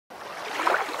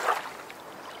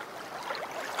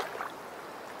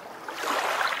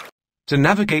To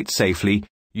navigate safely,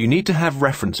 you need to have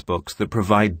reference books that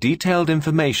provide detailed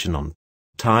information on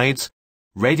tides,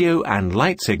 radio and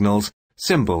light signals,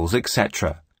 symbols,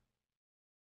 etc.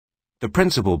 The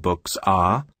principal books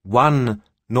are 1.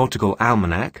 Nautical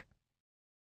Almanac,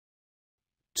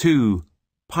 2.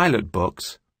 Pilot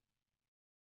books,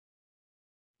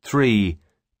 3.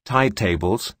 Tide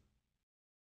tables,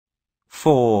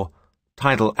 4.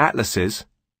 Tidal Atlases,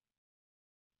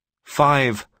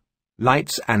 5.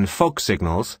 Lights and fog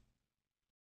signals,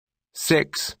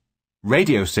 6.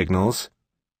 Radio signals,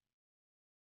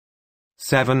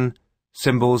 7.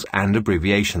 Symbols and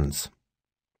abbreviations.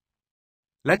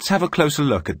 Let's have a closer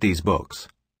look at these books.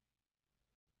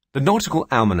 The Nautical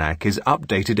Almanac is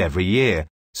updated every year,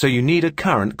 so you need a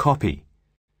current copy.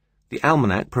 The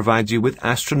Almanac provides you with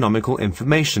astronomical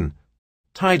information,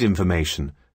 tide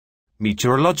information,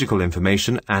 meteorological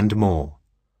information and more.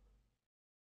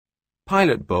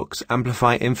 Pilot books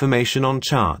amplify information on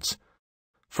charts,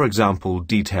 for example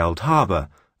detailed harbour,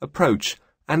 approach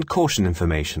and caution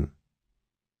information.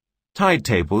 Tide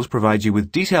tables provide you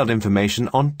with detailed information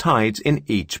on tides in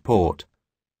each port.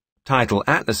 Tidal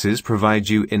Atlases provide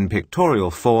you in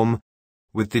pictorial form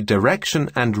with the direction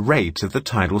and rate of the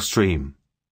tidal stream.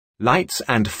 Lights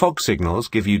and fog signals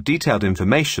give you detailed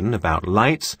information about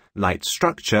lights, light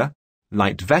structure,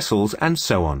 light vessels and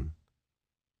so on.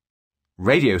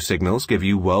 Radio signals give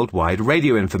you worldwide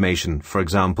radio information, for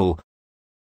example,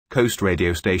 coast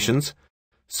radio stations,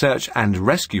 search and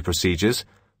rescue procedures,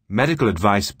 medical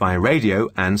advice by radio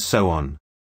and so on.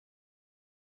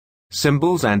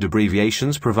 Symbols and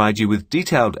abbreviations provide you with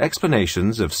detailed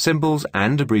explanations of symbols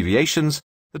and abbreviations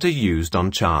that are used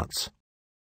on charts.